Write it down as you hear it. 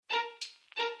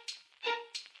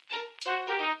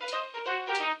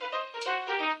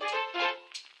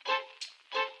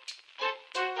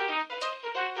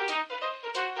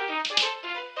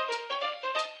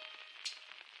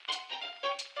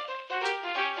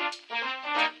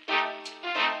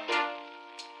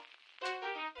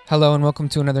Hello and welcome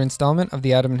to another installment of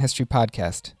the Ottoman History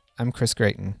Podcast. I'm Chris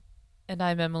Grayton. And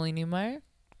I'm Emily Newmeyer.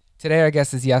 Today our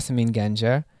guest is Yasemin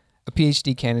Gencer, a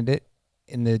PhD candidate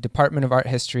in the Department of Art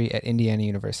History at Indiana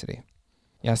University.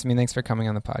 Yasemin, thanks for coming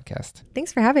on the podcast.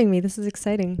 Thanks for having me. This is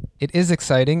exciting. It is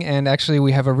exciting, and actually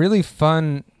we have a really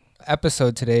fun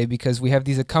episode today because we have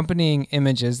these accompanying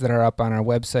images that are up on our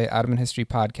website,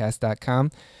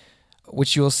 ottomanhistorypodcast.com,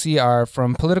 which you'll see are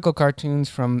from political cartoons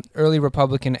from early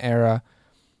Republican era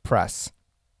press.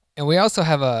 And we also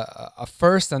have a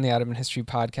first on the Ottoman History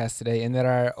Podcast today, in that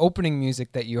our opening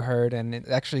music that you heard, and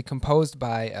it's actually composed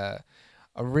by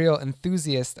a real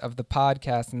enthusiast of the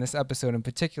podcast in this episode in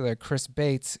particular, Chris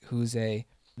Bates, who's a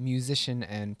musician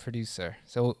and producer.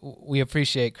 So we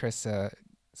appreciate Chris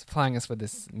supplying us with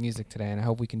this music today, and I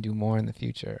hope we can do more in the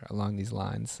future along these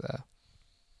lines.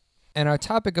 And our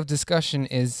topic of discussion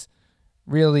is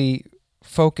really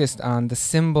focused on the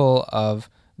symbol of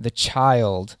the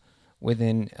child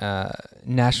within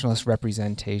nationalist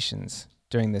representations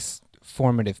during this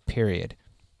formative period.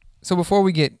 So before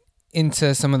we get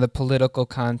into some of the political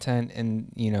content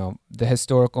and, the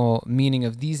historical meaning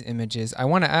of these images, I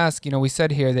want to ask, we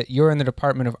said here that you're in the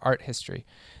Department of Art History.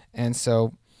 And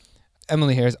so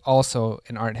Emily here is also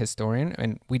an art historian,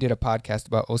 and we did a podcast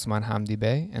about Osman Hamdi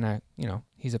Bey, and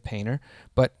he's a painter.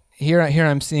 But here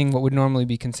I'm seeing what would normally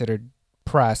be considered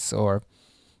press or,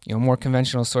 more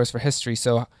conventional source for history.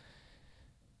 So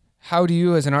how do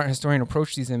you as an art historian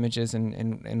approach these images,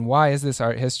 and why is this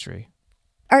art history?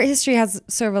 Art history has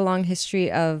sort of a long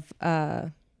history of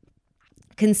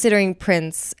considering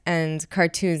prints and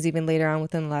cartoons, even later on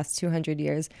within the last 200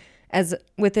 years, as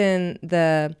within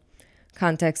the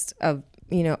context of,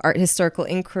 art historical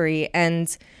inquiry.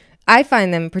 And I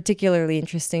find them particularly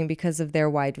interesting because of their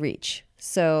wide reach.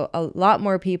 So a lot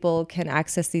more people can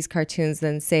access these cartoons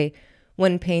than, say,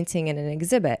 one painting in an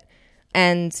exhibit.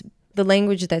 And the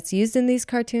language that's used in these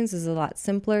cartoons is a lot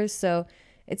simpler. So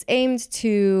it's aimed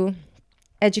to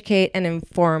educate and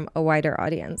inform a wider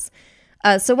audience.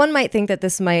 So one might think that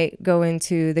this might go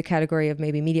into the category of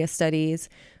maybe media studies,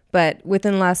 but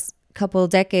within the last couple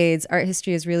decades, art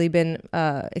history has really been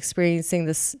experiencing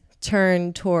this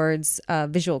turn towards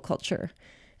visual culture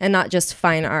and not just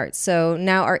fine art. So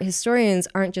now art historians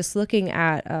aren't just looking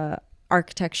at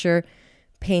architecture,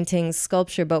 painting,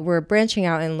 sculpture, but we're branching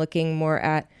out and looking more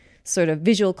at sort of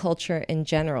visual culture in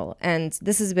general. And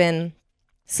this has been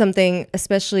something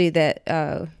especially that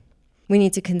we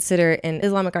need to consider in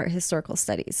Islamic art historical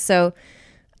studies. So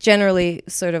generally,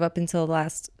 sort of up until the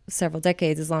last several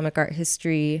decades, Islamic art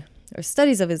history or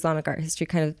studies of Islamic art history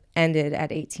kind of ended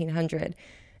at 1800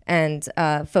 and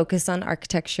focused on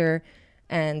architecture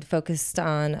and focused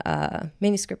on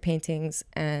manuscript paintings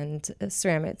and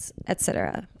ceramics,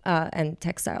 etc., and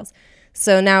textiles.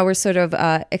 So now we're sort of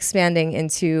expanding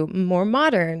into more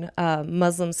modern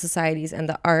Muslim societies and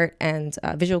the art and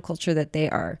visual culture that they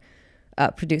are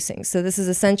producing. So this is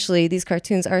essentially, these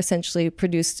cartoons are essentially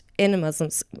produced in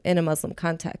a Muslim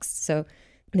context. So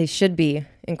they should be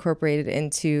incorporated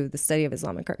into the study of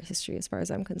Islamic art history as far as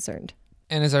I'm concerned.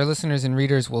 And as our listeners and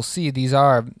readers will see, these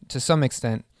are, to some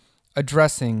extent,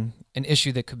 addressing an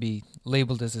issue that could be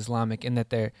labeled as Islamic, in that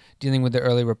they're dealing with the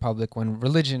early republic when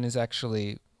religion is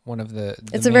actually one of the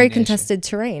it's a very contested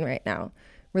terrain right now,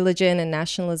 religion and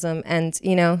nationalism. And,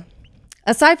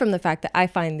 aside from the fact that I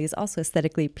find these also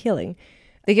aesthetically appealing,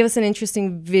 they give us an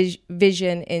interesting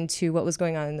vision into what was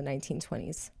going on in the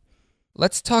 1920s.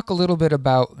 Let's talk a little bit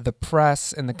about the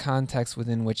press and the context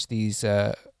within which these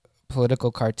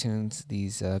political cartoons,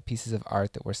 these pieces of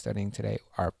art that we're studying today,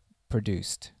 are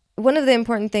produced. One of the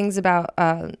important things about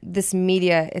this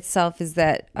media itself is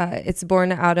that it's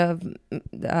born out of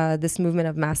this movement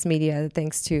of mass media,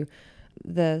 thanks to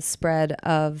the spread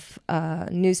of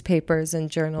newspapers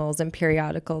and journals and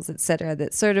periodicals, etc.,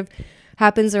 that sort of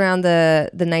happens around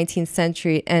the 19th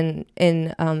century. And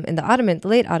in the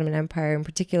late Ottoman Empire in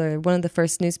particular, one of the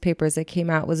first newspapers that came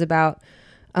out was about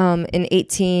in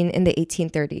the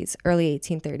 1830s, early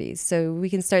 1830s. So we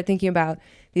can start thinking about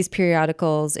these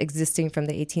periodicals existing from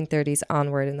the 1830s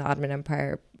onward in the Ottoman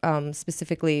Empire,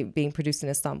 specifically being produced in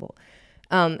Istanbul.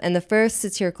 And the first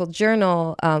satirical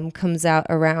journal comes out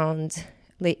around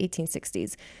late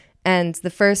 1860s. And the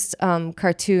first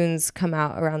cartoons come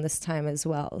out around this time as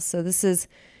well. So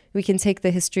we can take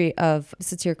the history of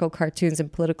satirical cartoons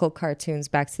and political cartoons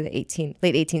back to the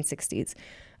late 1860s.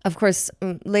 Of course,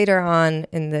 later on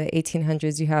in the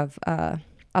 1800s, you have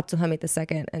Abdulhamid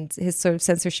II and his sort of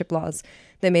censorship laws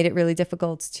that made it really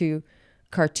difficult to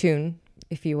cartoon,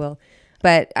 if you will.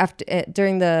 But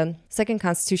during the second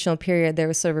constitutional period, there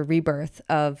was sort of a rebirth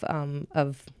of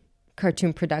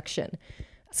cartoon production.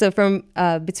 So from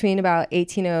between about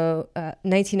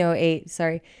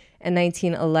 1908, and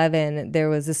 1911, there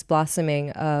was this blossoming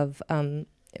of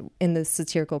in the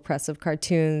satirical press of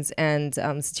cartoons and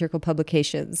satirical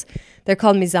publications. They're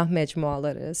called mizah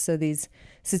mejmu'ah, so these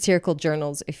satirical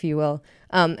journals, if you will.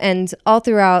 And all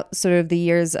throughout sort of the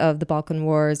years of the Balkan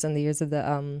Wars and the years of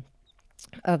the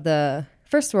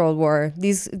First World War,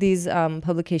 these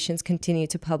publications continue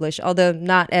to publish, although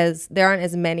there aren't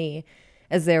as many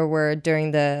as there were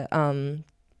during the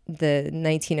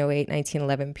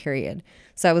 1908-1911 period.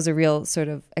 So that was a real sort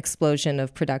of explosion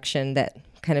of production that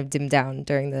kind of dimmed down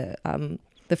during the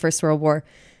First World War.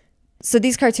 So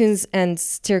these cartoons and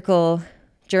satirical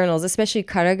journals, especially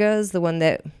Karagöz, the one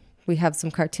that we have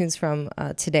some cartoons from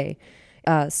today,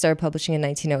 started publishing in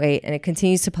 1908, and it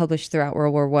continues to publish throughout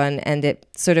World War I, and it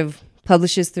sort of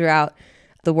publishes throughout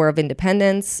the War of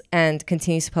Independence and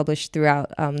continues to publish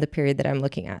throughout the period that I'm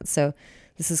looking at. So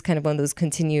this is kind of one of those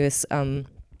continuous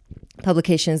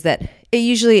publications that it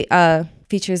usually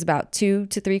features about 2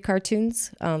 to 3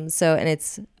 cartoons. And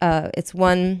it's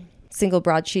one single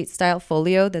broadsheet style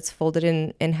folio that's folded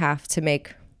in half to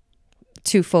make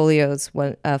 2 folios,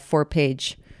 one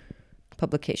 4-page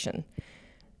publication.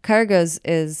 Karagöz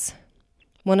is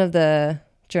one of the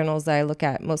journals that I look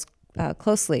at most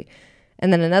closely.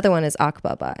 And then another one is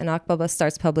Akbaba. And Akbaba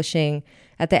starts publishing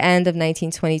at the end of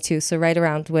 1922, so right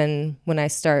around when I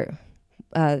start,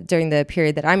 during the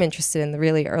period that I'm interested in, the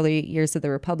really early years of the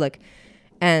Republic.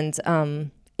 And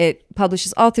it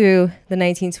publishes all through the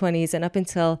 1920s and up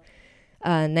until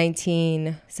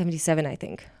 1977, I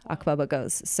think, Akbaba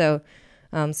goes. So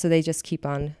they just keep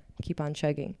on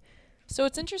chugging. So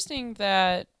it's interesting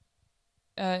that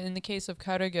in the case of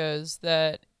Karagöz,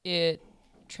 that it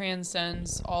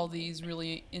transcends all these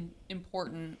really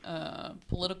important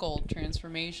political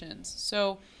transformations.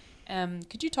 So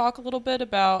could you talk a little bit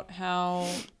about how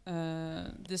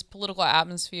this political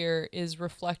atmosphere is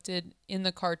reflected in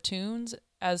the cartoons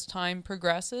as time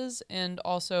progresses, and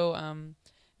also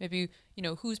maybe,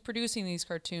 who's producing these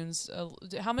cartoons?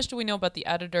 How much do we know about the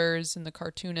editors and the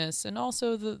cartoonists, and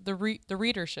also the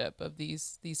readership of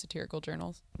these satirical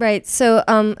journals? Right. So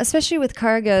especially with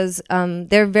Karagöz,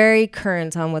 they're very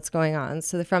current on what's going on.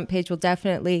 So the front page will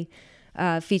definitely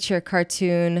feature a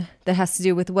cartoon that has to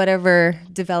do with whatever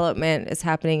development is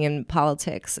happening in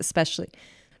politics, especially.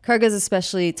 Karagöz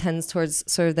especially tends towards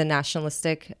sort of the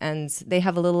nationalistic, and they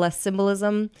have a little less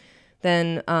symbolism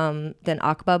than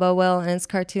Akbaba will in its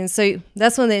cartoons. So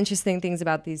that's one of the interesting things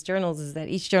about these journals, is that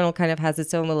each journal kind of has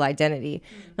its own little identity.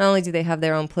 Not only do they have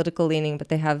their own political leaning, but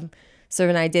they have sort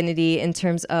of an identity in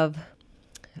terms of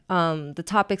the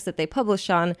topics that they publish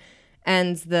on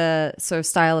and the sort of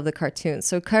style of the cartoons.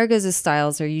 So Karagöz's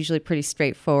styles are usually pretty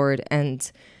straightforward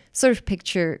and sort of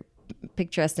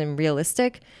picturesque and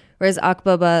realistic, whereas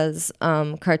Akbaba's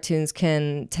cartoons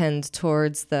can tend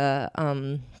towards the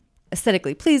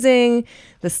aesthetically pleasing,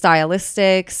 the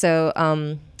stylistic.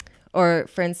 So, or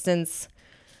for instance,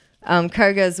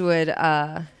 Karagöz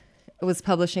was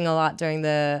publishing a lot during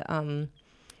the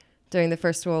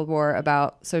First World War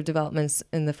about sort of developments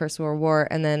in the First World War,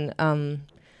 and then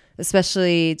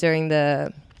especially during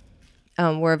the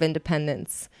War of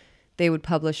Independence, they would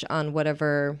publish on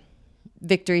whatever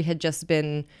victory had just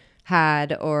been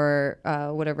had or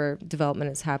whatever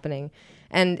development is happening.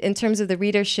 And in terms of the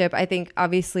readership, I think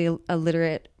obviously a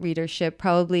literate readership,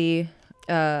 probably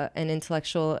an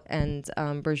intellectual and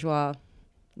bourgeois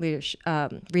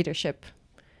readership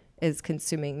is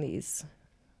consuming these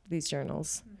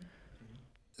journals.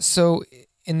 So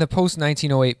in the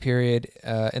post-1908 period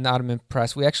in the Ottoman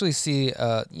press, we actually see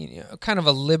kind of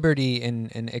a liberty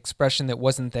in expression that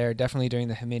wasn't there definitely during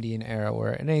the Hamidian era or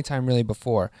at any time really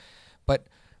before. But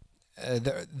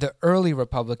the early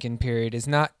Republican period is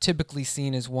not typically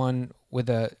seen as one with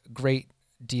a great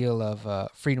deal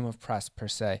of freedom of press per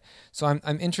se. So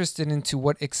I'm interested into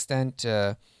what extent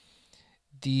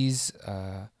these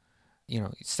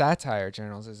satire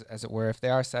journals, as it were, if they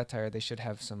are satire, they should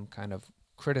have some kind of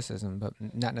criticism, but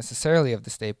not necessarily of the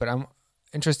state. But I'm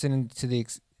interested in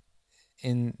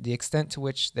the extent to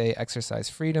which they exercise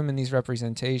freedom in these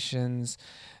representations,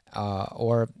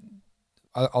 or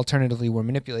alternatively were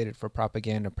manipulated for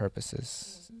propaganda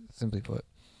purposes, simply put.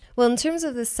 Well, in terms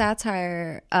of the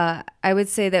satire, I would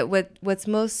say that what's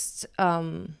most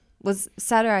was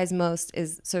satirized most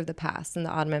is sort of the past and the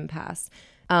Ottoman past.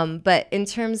 But in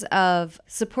terms of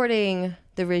supporting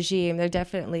the regime, they're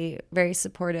definitely very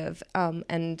supportive.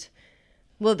 And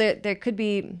well, there could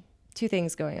be two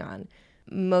things going on,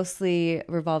 mostly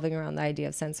revolving around the idea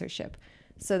of censorship.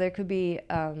 So there could be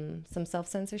some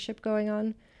self-censorship going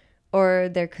on, or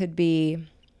there could be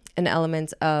an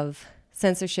element of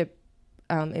censorship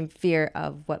in fear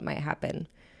of what might happen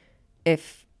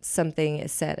if something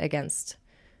is said against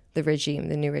the regime,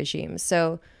 the new regime.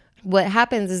 So what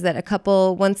happens is that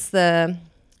once the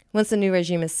new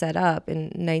regime is set up in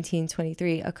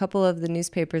 1923, a couple of the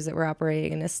newspapers that were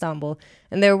operating in Istanbul,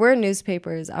 and there were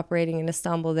newspapers operating in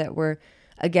Istanbul that were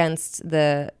against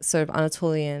the sort of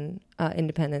Anatolian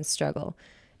independence struggle.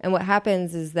 And what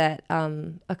happens is that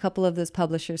a couple of those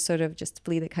publishers sort of just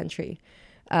flee the country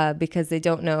because they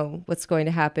don't know what's going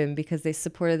to happen, because they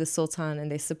supported the Sultan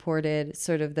and they supported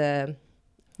sort of the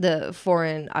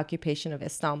foreign occupation of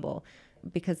Istanbul,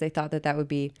 because they thought that would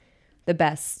be the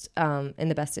best in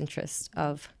the best interest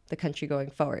of the country going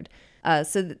forward.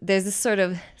 So there's this sort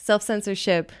of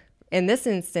self-censorship in this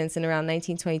instance in around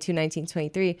 1922,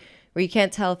 1923, where you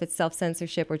can't tell if it's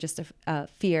self-censorship or just a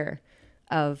fear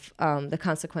of the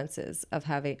consequences of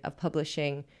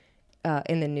publishing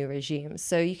in the new regime.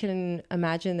 So you can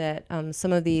imagine that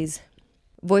some of these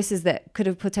voices that could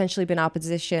have potentially been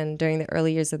opposition during the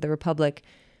early years of the Republic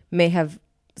may have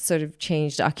sort of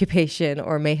changed occupation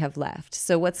or may have left.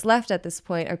 So what's left at this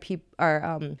point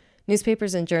are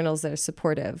newspapers and journals that are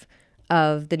supportive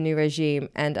of the new regime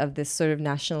and of this sort of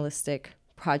nationalistic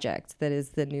project that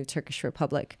is the new Turkish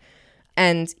Republic.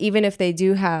 And even if they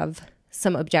do have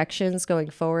some objections going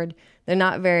forward, they're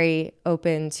not very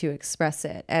open to express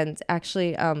it. And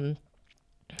actually, I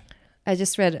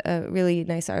just read a really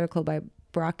nice article by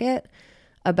Brockett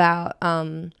about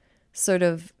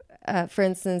for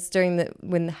instance,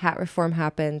 when the hat reform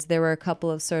happened, there were a couple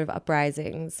of sort of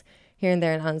uprisings here and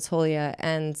there in Anatolia,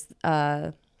 and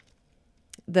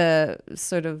the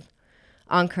sort of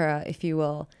Ankara, if you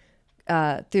will,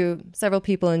 threw several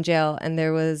people in jail, and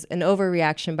there was an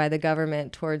overreaction by the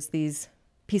government towards these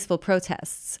peaceful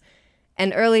protests.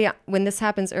 And when this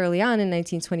happens early on in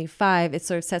 1925, it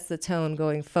sort of sets the tone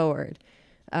going forward,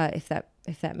 if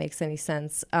that makes any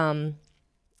sense.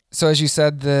 So as you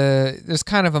said, there's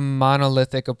kind of a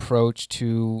monolithic approach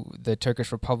to the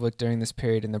Turkish Republic during this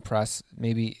period in the press,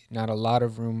 maybe not a lot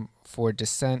of room for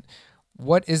dissent.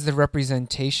 What is the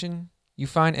representation you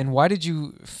find, and why did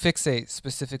you fixate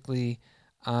specifically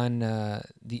on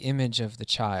the image of the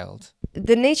child?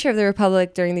 The nature of the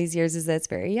Republic during these years is that it's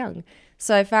very young.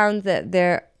 So I found that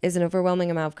there is an overwhelming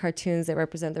amount of cartoons that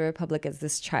represent the Republic as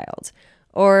this child,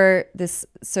 or this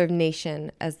sort of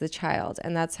nation as the child.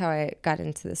 And that's how I got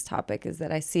into this topic, is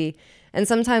that I see, and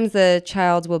sometimes the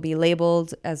child will be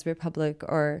labeled as Republic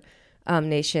or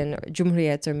nation, or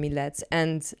Cumhuriyet or Millet.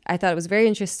 And I thought it was very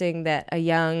interesting that a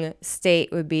young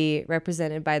state would be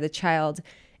represented by the child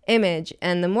image.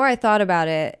 And the more I thought about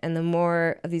it, and the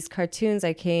more of these cartoons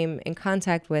I came in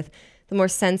contact with, the more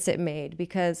sense it made,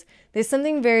 because there's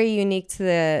something very unique to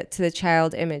the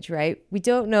child image, right? We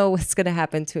don't know what's going to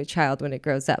happen to a child when it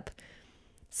grows up.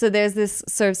 So there's this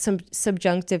sort of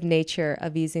subjunctive nature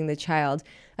of using the child.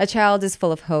 A child is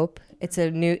full of hope. It's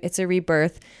a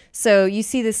rebirth. So you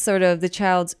see this sort of the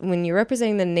child, when you're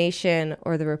representing the nation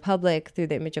or the Republic through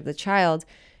the image of the child,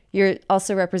 you're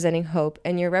also representing hope,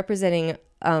 and you're representing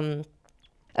a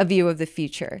view of the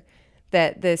future,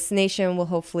 that this nation will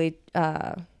hopefully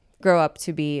grow up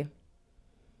to be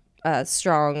a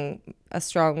strong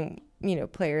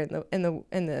player in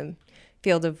the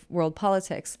field of world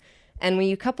politics. And when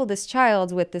you couple this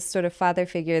child with this sort of father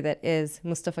figure that is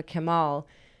Mustafa Kemal,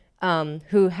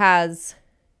 who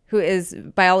is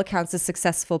by all accounts a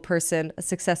successful person, a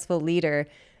successful leader,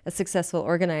 a successful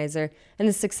organizer, and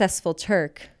a successful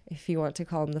Turk, if you want to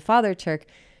call him the father Turk,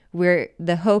 where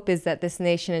the hope is that this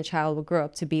nation and child will grow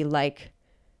up to be like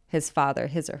his father,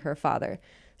 his or her father.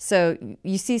 So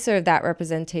you see sort of that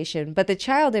representation. But the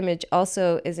child image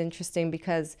also is interesting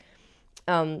because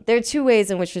there are two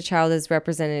ways in which the child is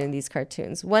represented in these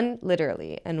cartoons. One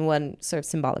literally and one sort of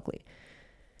symbolically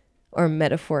or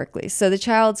metaphorically. So the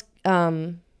child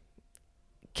can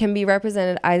be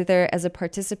represented either as a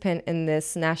participant in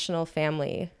this national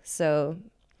family. So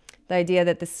the idea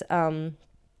that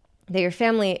that your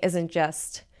family isn't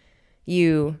just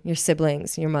you, your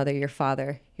siblings, your mother, your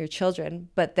father, your children,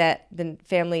 but that the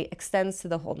family extends to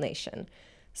the whole nation.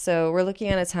 So we're looking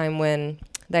at a time when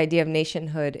the idea of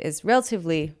nationhood is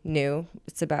relatively new.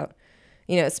 It's about,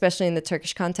 especially in the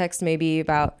Turkish context, maybe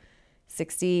about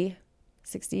 60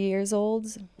 years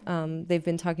old. They've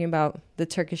been talking about the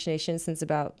Turkish nation since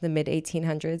about the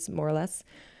mid-1800s, more or less.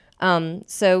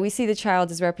 So we see the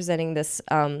child as representing this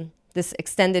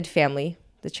extended family.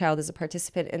 The child is a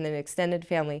participant in an extended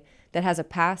family that has a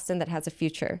past and that has a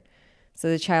future. So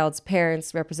the child's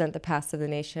parents represent the past of the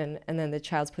nation, and then the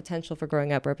child's potential for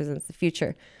growing up represents the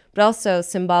future. But also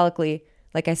symbolically,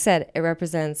 like I said, it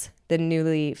represents the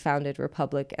newly founded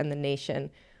republic and the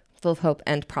nation full of hope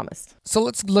and promise. So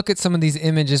let's look at some of these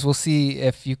images. We'll see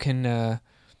if you can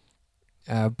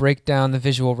break down the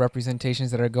visual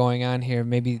representations that are going on here.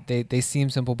 Maybe they seem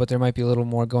simple, but there might be a little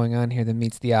more going on here than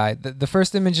meets the eye. The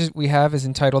first image we have is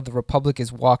entitled "The Republic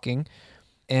is Walking,"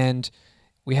 and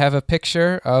we have a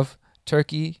picture of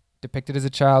Turkey depicted as a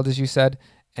child, as you said,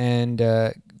 and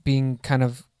being kind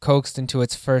of coaxed into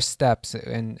its first steps.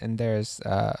 And there's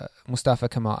Mustafa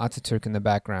Kemal Ataturk in the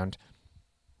background.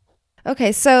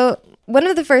 Okay, so one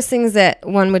of the first things that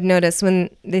one would notice when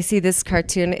they see this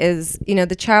cartoon is,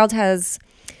 the child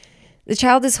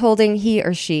is holding, he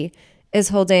or she is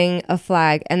holding a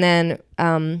flag, and then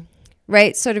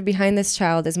right sort of behind this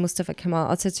child is Mustafa Kemal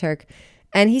Ataturk,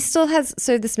 and he still has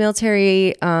sort of this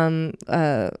military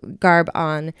garb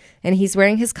on, and he's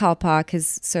wearing his kalpak,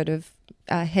 his sort of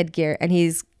headgear, and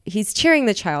he's cheering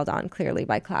the child on, clearly,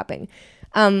 by clapping.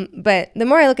 But the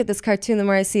more I look at this cartoon, the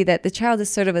more I see that the child is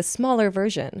sort of a smaller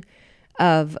version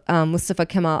of Mustafa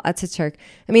Kemal Ataturk.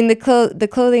 I mean, the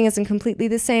clothing isn't completely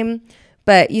the same,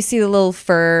 but you see the little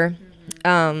fur,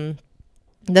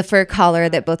 the fur collar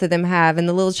that both of them have, and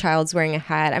the little child's wearing a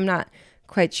hat. I'm not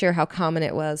quite sure how common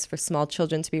it was for small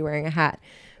children to be wearing a hat.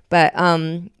 But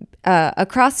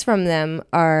across from them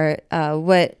are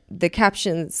what the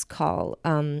captions call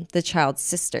the child's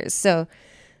sisters. So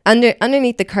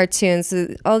underneath the cartoons,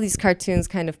 so all these cartoons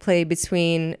kind of play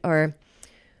between or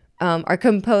are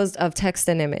composed of text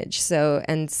and image. So,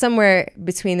 and somewhere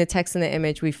between the text and the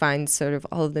image, we find sort of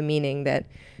all of the meaning that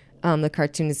the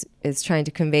cartoon is trying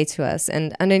to convey to us.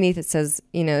 And underneath it says,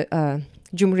 Cumhuriyet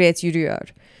yürüyor.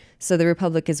 So the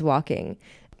Republic is walking.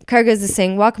 Karagöz is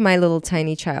saying, walk, my little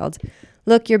tiny child.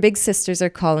 Look, your big sisters are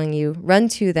calling you. Run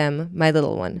to them, my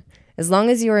little one. As long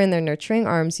as you are in their nurturing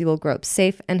arms, you will grow up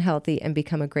safe and healthy and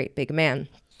become a great big man.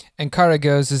 And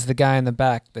Karagöz is the guy in the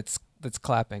back that's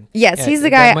clapping. Yes, yeah, he's the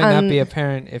guy. That might not be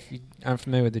apparent if you aren't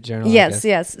familiar with the journal. Yes,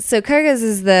 yes. So Karagöz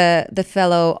is the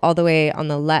fellow all the way on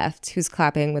the left who's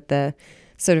clapping with the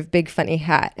sort of big funny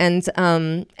hat. And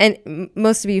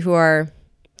most of you who are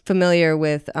familiar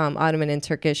with Ottoman and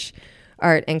Turkish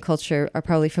art and culture are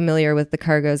probably familiar with the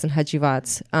Karagöz and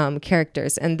Hacivat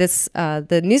characters. And this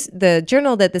the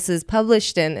journal that this is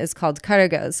published in is called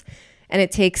Karagöz, and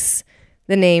it takes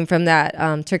the name from that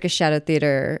Turkish shadow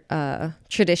theater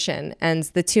tradition. And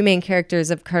the two main characters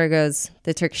of Karagöz,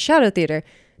 the Turkish shadow theater,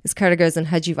 is Karagöz and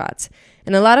Hacivat.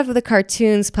 And a lot of the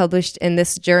cartoons published in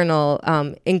this journal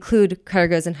include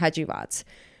Karagöz and Hacivat.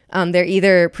 They're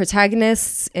either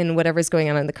protagonists in whatever's going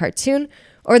on in the cartoon,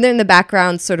 or they're in the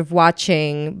background sort of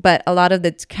watching, but a lot of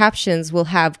the captions will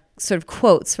have sort of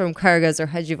quotes from Karagöz or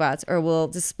Hacivat, or will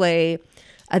display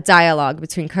a dialogue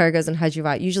between Karagöz and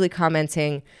Hacivat, usually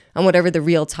commenting on whatever the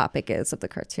real topic is of the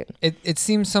cartoon. It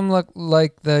seems somewhat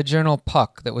like the journal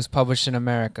Puck that was published in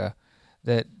America,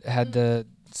 that had the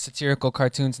satirical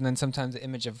cartoons and then sometimes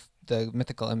the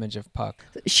mythical image of Puck.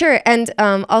 Sure, and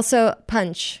also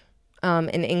Punch.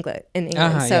 In England. So,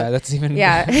 yeah, that's even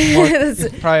more,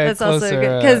 that's also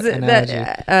good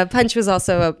because Punch was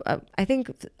also I think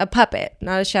a puppet,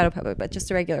 not a shadow puppet, but just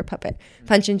a regular puppet.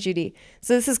 Punch and Judy.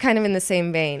 So this is kind of in the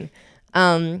same vein.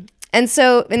 And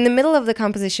so in the middle of the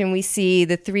composition, we see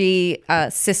the three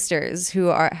sisters who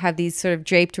have these sort of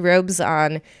draped robes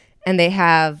on, and they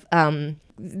have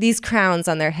these crowns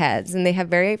on their heads, and they have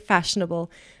very fashionable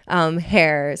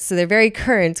hair. So they're very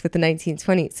current with the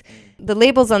 1920s. The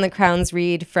labels on the crowns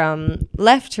read from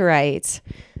left to right,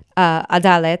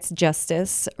 Adalet,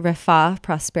 justice, Refah,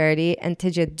 prosperity, and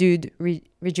Tejaddud,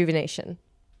 rejuvenation.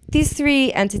 These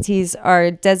three entities are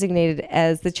designated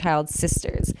as the child's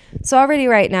sisters. So already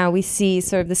right now we see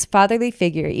sort of this fatherly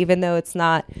figure, even though it's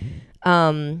not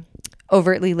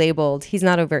overtly labeled. He's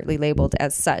not overtly labeled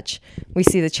as such. We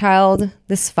see the child,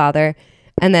 this father,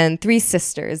 and then three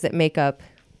sisters that make up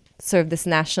sort of this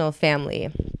national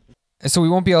family. So we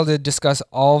won't be able to discuss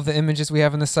all of the images we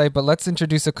have on the site, but let's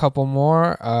introduce a couple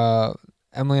more.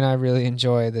 Emily and I really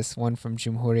enjoy this one from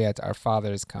Cumhuriyet, Our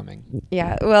Father is Coming.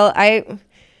 Yeah, well, I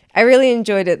really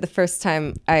enjoyed it the first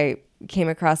time I came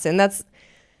across it. And that's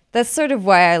sort of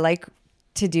why I like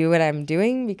to do what I'm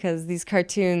doing, because these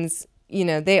cartoons,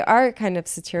 they are kind of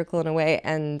satirical in a way,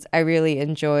 and I really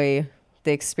enjoy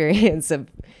the experience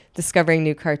of discovering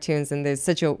new cartoons, and there's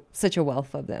such a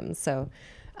wealth of them. So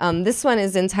this one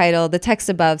is entitled, the text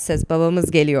above says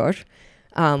Babamız geliyor,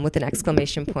 with an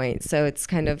exclamation point. So it's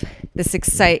kind of this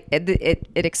it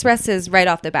expresses right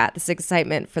off the bat this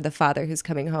excitement for the father who's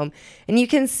coming home. And you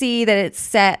can see that it's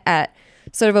set at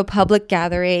sort of a public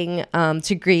gathering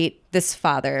to greet this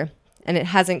father. And it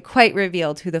hasn't quite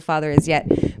revealed who the father is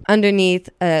yet. Underneath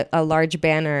a large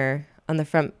banner on the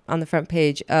front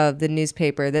page of the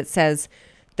newspaper that says,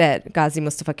 that Ghazi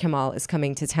Mustafa Kemal is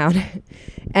coming to town.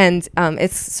 And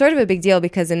it's sort of a big deal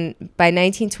because by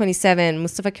 1927,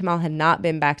 Mustafa Kemal had not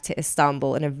been back to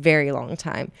Istanbul in a very long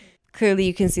time. Clearly,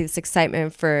 you can see this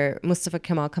excitement for Mustafa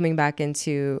Kemal coming back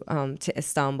to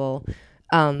Istanbul.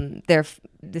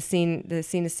 The scene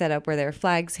is set up where there are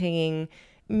flags hanging,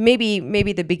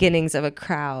 maybe the beginnings of a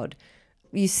crowd.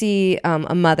 You see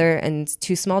a mother and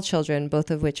two small children, both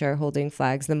of which are holding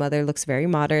flags. The mother looks very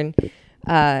modern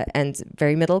and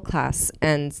very middle class.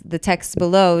 And the text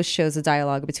below shows a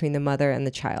dialogue between the mother and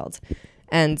the child.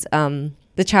 And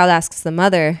the child asks the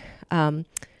mother,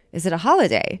 is it a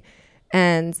holiday?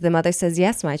 And the mother says,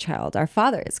 yes, my child, our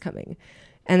father is coming.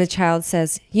 And the child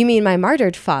says, you mean my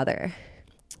martyred father?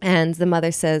 And the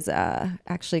mother says,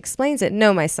 actually explains it,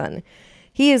 no, my son,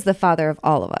 he is the father of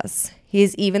all of us. He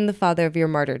is even the father of your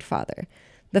martyred father.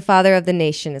 The father of the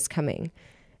nation is coming.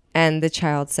 And the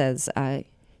child says,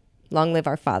 long live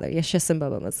our father. Yaşasın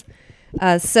babamız.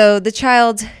 So the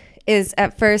child is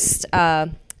at first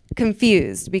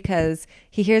confused because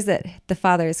he hears that the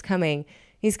father is coming.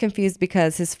 He's confused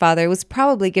because his father was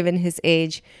probably, given his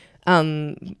age,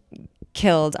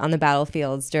 killed on the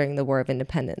battlefields during the War of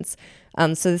Independence.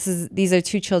 So these are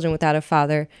two children without a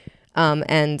father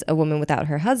and a woman without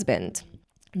her husband.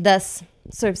 Thus,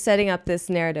 sort of setting up this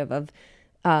narrative of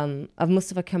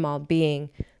Mustafa Kemal being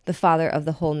the father of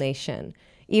the whole nation.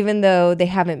 Even though they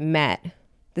haven't met,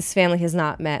 this family has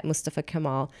not met Mustafa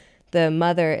Kemal, the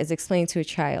mother is explaining to a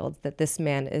child that this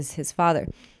man is his father.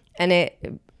 And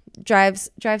it drives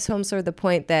home sort of the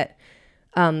point that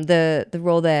the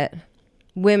role that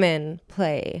women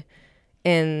play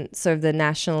in sort of the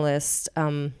nationalist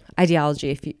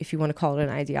ideology, if you want to call it an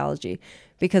ideology,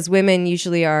 because women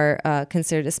usually are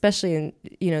considered, especially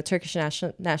in Turkish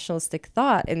nationalistic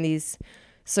thought in these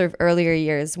sort of earlier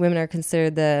years, women are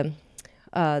considered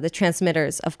the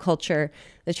transmitters of culture,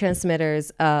 the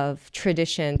transmitters of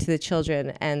tradition to the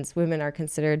children, and women are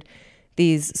considered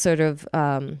these sort of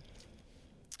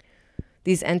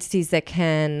these entities that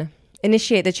can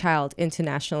initiate the child into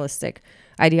nationalistic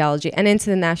ideology and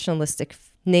into the nationalistic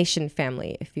nation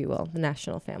family, if you will, the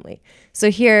national family.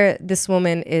 So here, this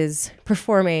woman is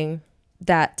performing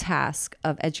that task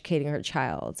of educating her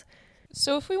child.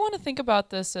 So if we want to think about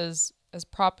this as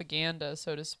propaganda,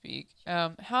 so to speak,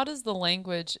 how does the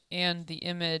language and the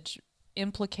image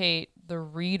implicate the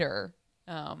reader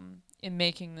in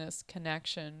making this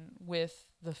connection with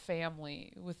the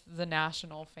family, with the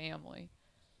national family?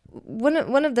 One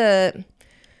of the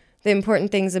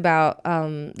important things about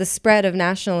the spread of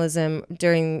nationalism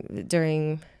during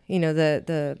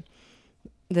the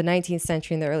 19th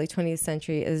century and the early 20th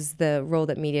century is the role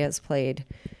that media has played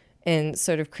in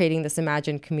sort of creating this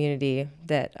imagined community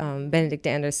that Benedict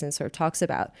Anderson sort of talks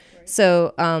about. Right.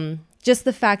 So just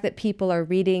the fact that people are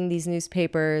reading these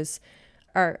newspapers,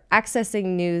 are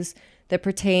accessing news that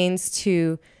pertains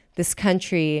to this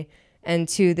country and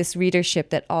to this readership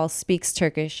that all speaks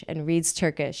Turkish and reads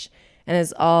Turkish and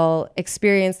has all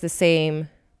experienced the same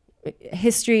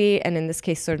history and, in this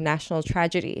case, sort of national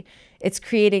tragedy. It's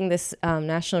creating this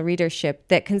national readership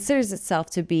that considers itself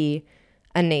to be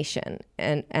a nation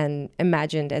and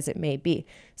imagined as it may be.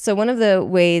 So one of the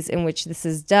ways in which this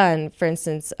is done, for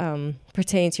instance,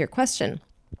 pertaining to your question,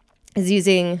 is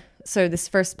using sort of this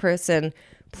first person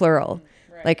plural.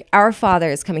 Right. Like, our father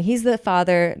is coming. He's the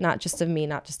father, not just of me,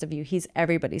 not just of you. He's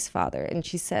everybody's father. And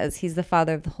she says he's the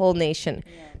father of the whole nation.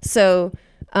 Yeah. So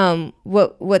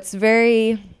what's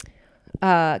very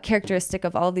characteristic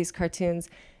of all of these cartoons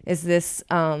is this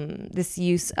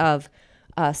use of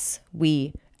us,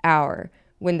 we, our,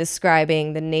 when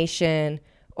describing the nation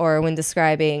or when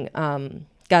describing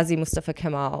Ghazi Mustafa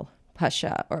Kemal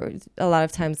Pasha, or a lot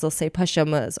of times they'll say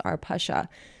Pashamız, our Pasha.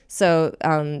 So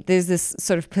there's this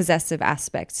sort of possessive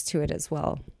aspect to it as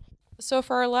well. So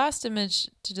for our last image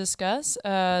to discuss,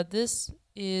 this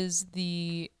is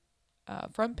the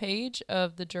front page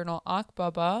of the journal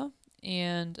Akbaba,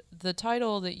 and the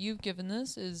title that you've given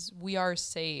this is We Are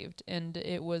Saved, and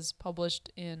it was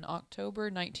published in October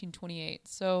 1928.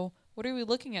 So what are we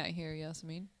looking at here,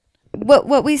 Yasmin?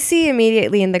 What we see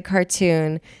immediately in the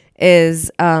cartoon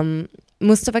is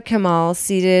Mustafa Kemal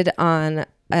seated on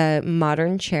a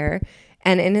modern chair,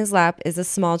 and in his lap is a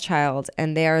small child,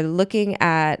 and they are looking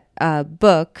at a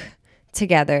book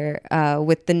together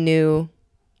with the new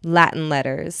Latin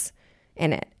letters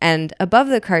in it. And above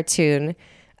the cartoon,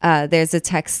 there's a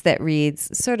text that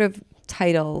reads, sort of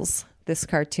titles this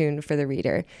cartoon for the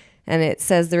reader. And it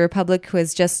says, the Republic who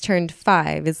has just turned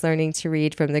 5 is learning to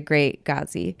read from the great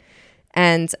Ghazi.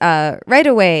 And right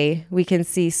away, we can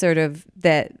see sort of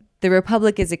that the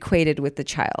Republic is equated with the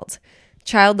child.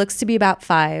 Child looks to be about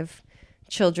 5.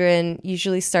 children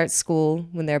usually start school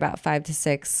when they're about 5 to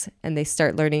 6, and they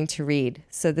start learning to read.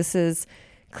 So this is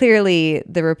clearly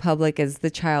the Republic as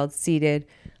the child seated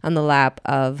on the lap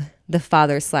of the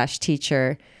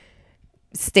father/teacher,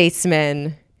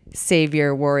 statesman,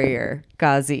 savior, warrior,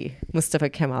 Ghazi, Mustafa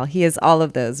Kemal. He is all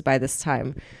of those by this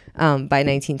time, by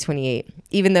 1928,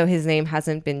 even though his name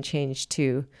hasn't been changed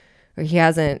to, or he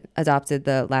hasn't adopted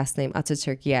the last name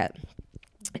Ataturk yet.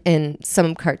 In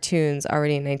some cartoons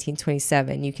already in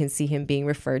 1927, you can see him being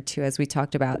referred to, as we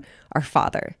talked about, our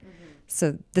father.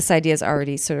 So this idea is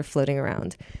already sort of floating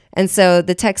around. And so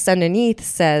the text underneath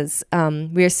says,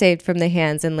 we are saved from the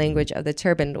hands and language of the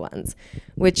turbaned ones,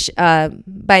 which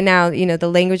by now,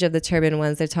 the language of the turbaned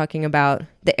ones, they're talking about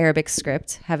the Arabic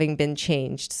script having been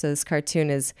changed. So this cartoon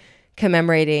is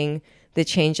commemorating the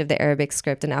change of the Arabic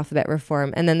script and alphabet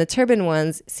reform. And then the turbaned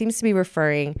ones seems to be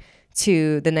referring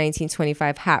to the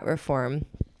 1925 hat reform.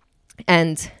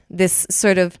 And this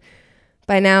sort of,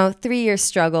 by now, 3-year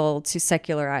struggle to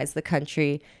secularize the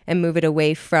country and move it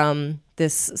away from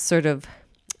this sort of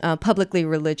publicly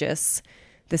religious,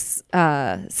 this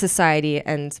society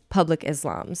and public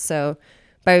Islam. So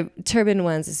by turban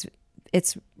ones,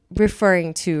 it's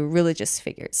referring to religious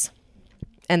figures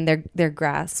and their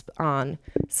grasp on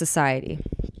society.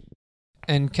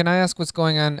 And can I ask what's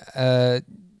going on?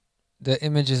 The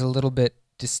image is a little bit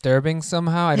disturbing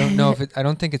somehow. I don't know I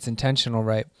don't think it's intentional,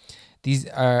 right? These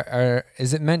are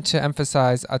is it meant to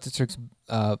emphasize Ataturk's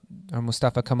or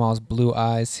Mustafa Kemal's blue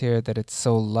eyes here, that it's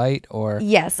so light, or?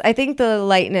 Yes, I think the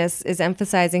lightness is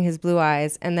emphasizing his blue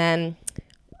eyes. And then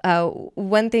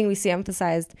one thing we see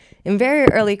emphasized in very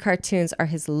early cartoons are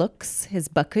his looks, his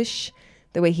bakış,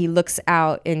 the way he looks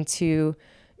out into,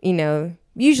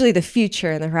 usually the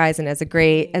future and the horizon his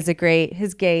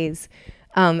gaze,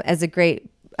 as a great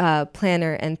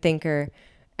planner and thinker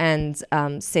and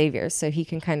savior. So he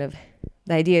can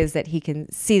the idea is that he can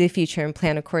see the future and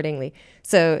plan accordingly.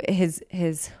 So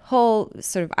his whole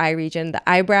sort of eye region, the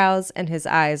eyebrows and his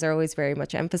eyes are always very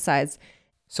much emphasized.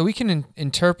 So we can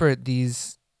interpret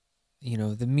these,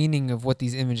 the meaning of what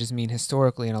these images mean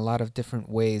historically in a lot of different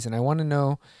ways. And I want to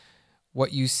know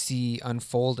what you see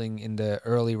unfolding in the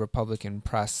early Republican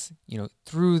press,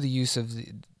 through the use of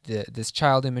this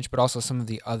child image, but also some of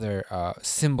the other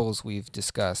symbols we've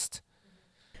discussed.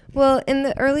 Well, in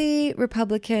the early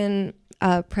Republican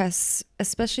press,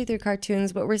 especially through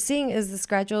cartoons, what we're seeing is this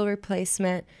gradual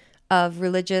replacement of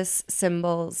religious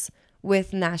symbols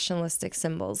with nationalistic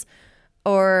symbols,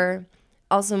 or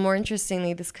also more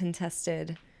interestingly, this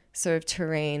contested sort of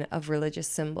terrain of religious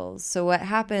symbols. So what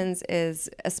happens is,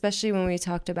 especially when we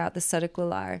talked about the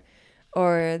Sarıklılar,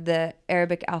 or the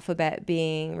Arabic alphabet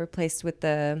being replaced with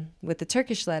the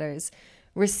Turkish letters,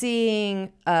 we're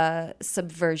seeing a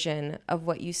subversion of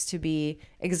what used to be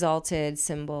exalted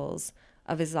symbols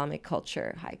of Islamic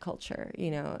culture, high culture,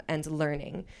 and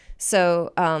learning.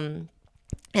 So, and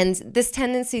this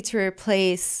tendency to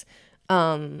replace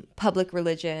public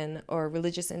religion or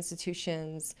religious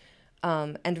institutions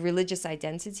and religious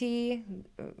identity,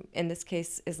 in this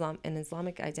case, an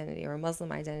Islamic identity or a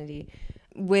Muslim identity,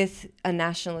 with a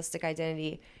nationalistic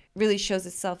identity, really shows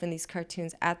itself in these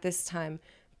cartoons at this time.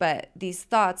 But these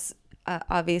thoughts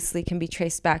obviously can be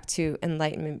traced back to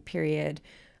Enlightenment period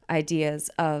ideas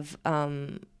of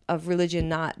religion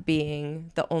not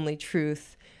being the only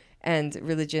truth, and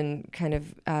religion kind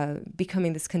of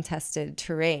becoming this contested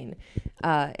terrain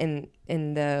in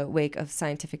the wake of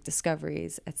scientific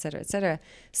discoveries, et cetera, et cetera.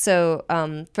 So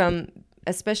from,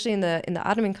 especially in the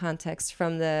Ottoman context,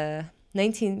 from the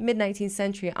mid-19th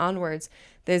century onwards,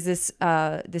 there's this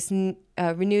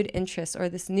renewed interest, or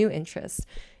this new interest,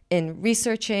 in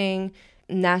researching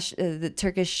the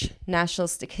Turkish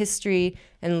nationalistic history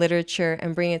and literature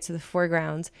and bringing it to the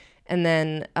foreground. And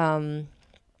then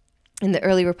in the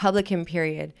early Republican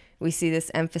period, we see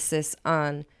this emphasis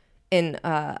on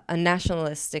a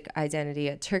nationalistic identity,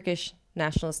 a Turkish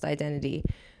nationalist identity,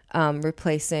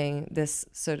 replacing this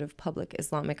sort of public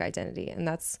Islamic identity. And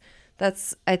that's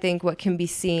I think what can be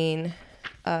seen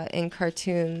in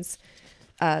cartoons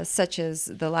such as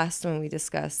the last one we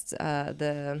discussed,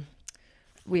 the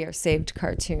We Are Saved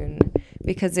cartoon,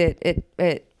 because it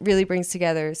really brings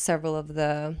together several of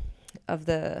the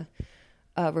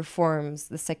reforms,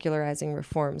 the secularizing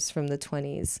reforms from the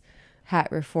 1920s,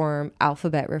 hat reform,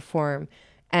 alphabet reform,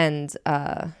 and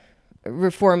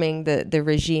reforming the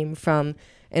regime from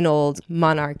an old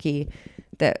monarchy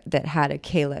that had a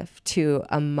caliph to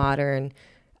a modern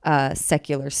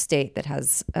secular state that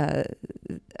has a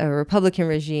republican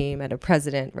regime and a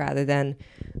president rather than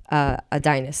a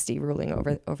dynasty ruling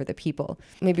over the people.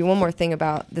 Maybe one more thing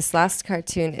about this last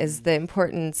cartoon is the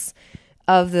importance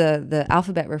of the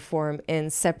alphabet reform in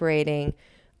separating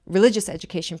religious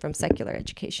education from secular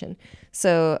education.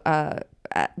 So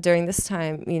during this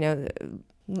time,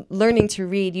 learning to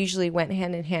read usually went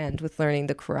hand in hand with learning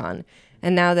the Quran.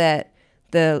 And now that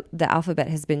the alphabet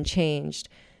has been changed,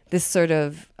 this sort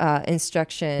of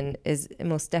instruction is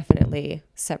most definitely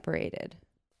separated.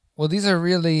 Well, these are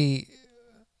really,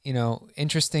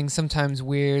 interesting, sometimes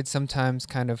weird, sometimes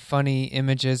kind of funny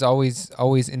images,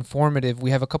 always informative. We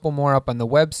have a couple more up on the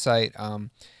website.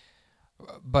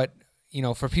 But,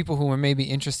 for people who are maybe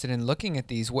interested in looking at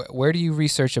these, where do you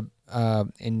research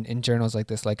in journals like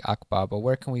this, like Akbaba?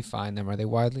 Where can we find them? Are they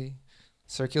widely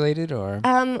circulated or?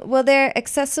 Well, they're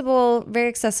accessible, very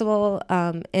accessible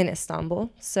in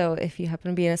Istanbul. So if you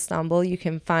happen to be in Istanbul, you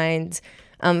can find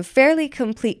fairly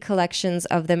complete collections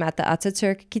of them at the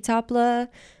Ataturk Kitapla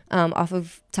off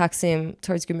of Taksim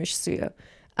towards Gümüşsuyu.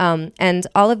 And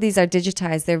all of these are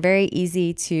digitized. They're very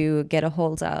easy to get a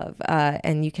hold of,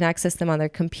 and you can access them on their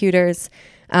computers.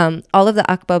 All of the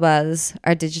Akbabas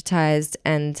are digitized,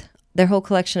 and their whole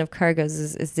collection of cargoes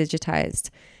is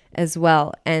digitized as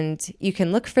well. And you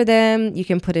can look for them. You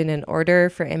can put in an order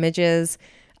for images.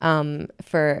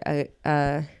 For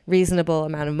a reasonable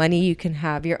amount of money, you can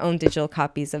have your own digital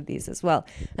copies of these as well.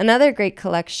 Another great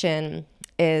collection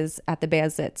is at the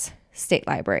Beyazıt State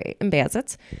Library in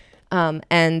Beyazıt.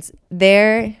 And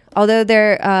although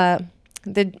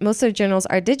most of their journals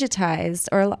are digitized,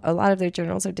 or a lot of their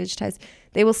journals are digitized,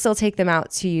 they will still take them out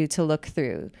to you to look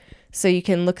through. So you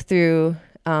can look through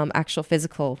actual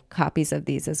physical copies of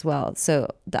these as well. So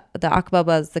the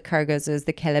Akbabas, the Kargözüs,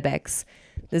 the Kelebeks,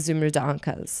 the Zümrüt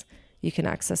Ankas, you can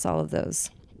access all of those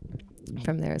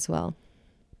from there as well.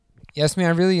 Yasmin,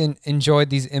 I really enjoyed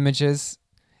these images.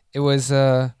 It was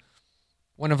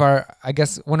one of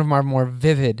our more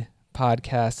vivid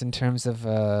podcasts in terms of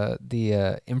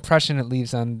the impression it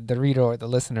leaves on the reader or the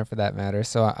listener, for that matter.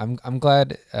 So I'm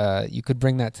glad you could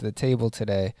bring that to the table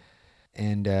today,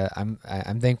 and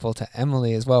I'm thankful to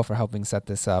Emily as well for helping set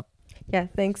this up. Yeah,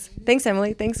 thanks,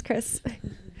 Emily. Thanks, Chris.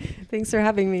 Thanks for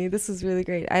having me. This was really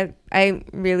great. I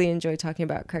really enjoy talking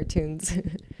about cartoons.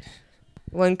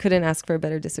 One couldn't ask for a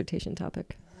better dissertation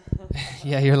topic.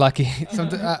 Yeah, you're lucky.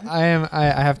 I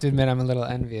have to admit I'm a little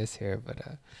envious here, but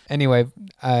anyway,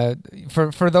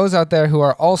 for those out there who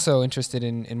are also interested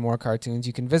in more cartoons,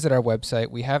 you can visit our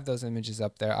website. We have those images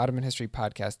up there,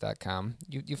 OttomanHistoryPodcast.com.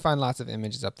 You find lots of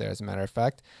images up there, as a matter of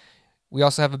fact. We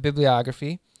also have a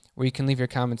bibliography where you can leave your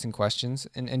comments and questions.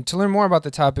 And to learn more about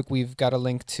the topic, we've got a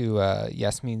link to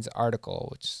Yasmin's article,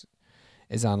 which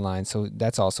is online. So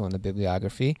that's also in the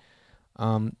bibliography.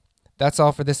 That's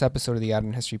all for this episode of the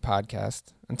Ottoman History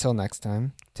Podcast. Until next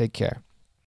time, take care.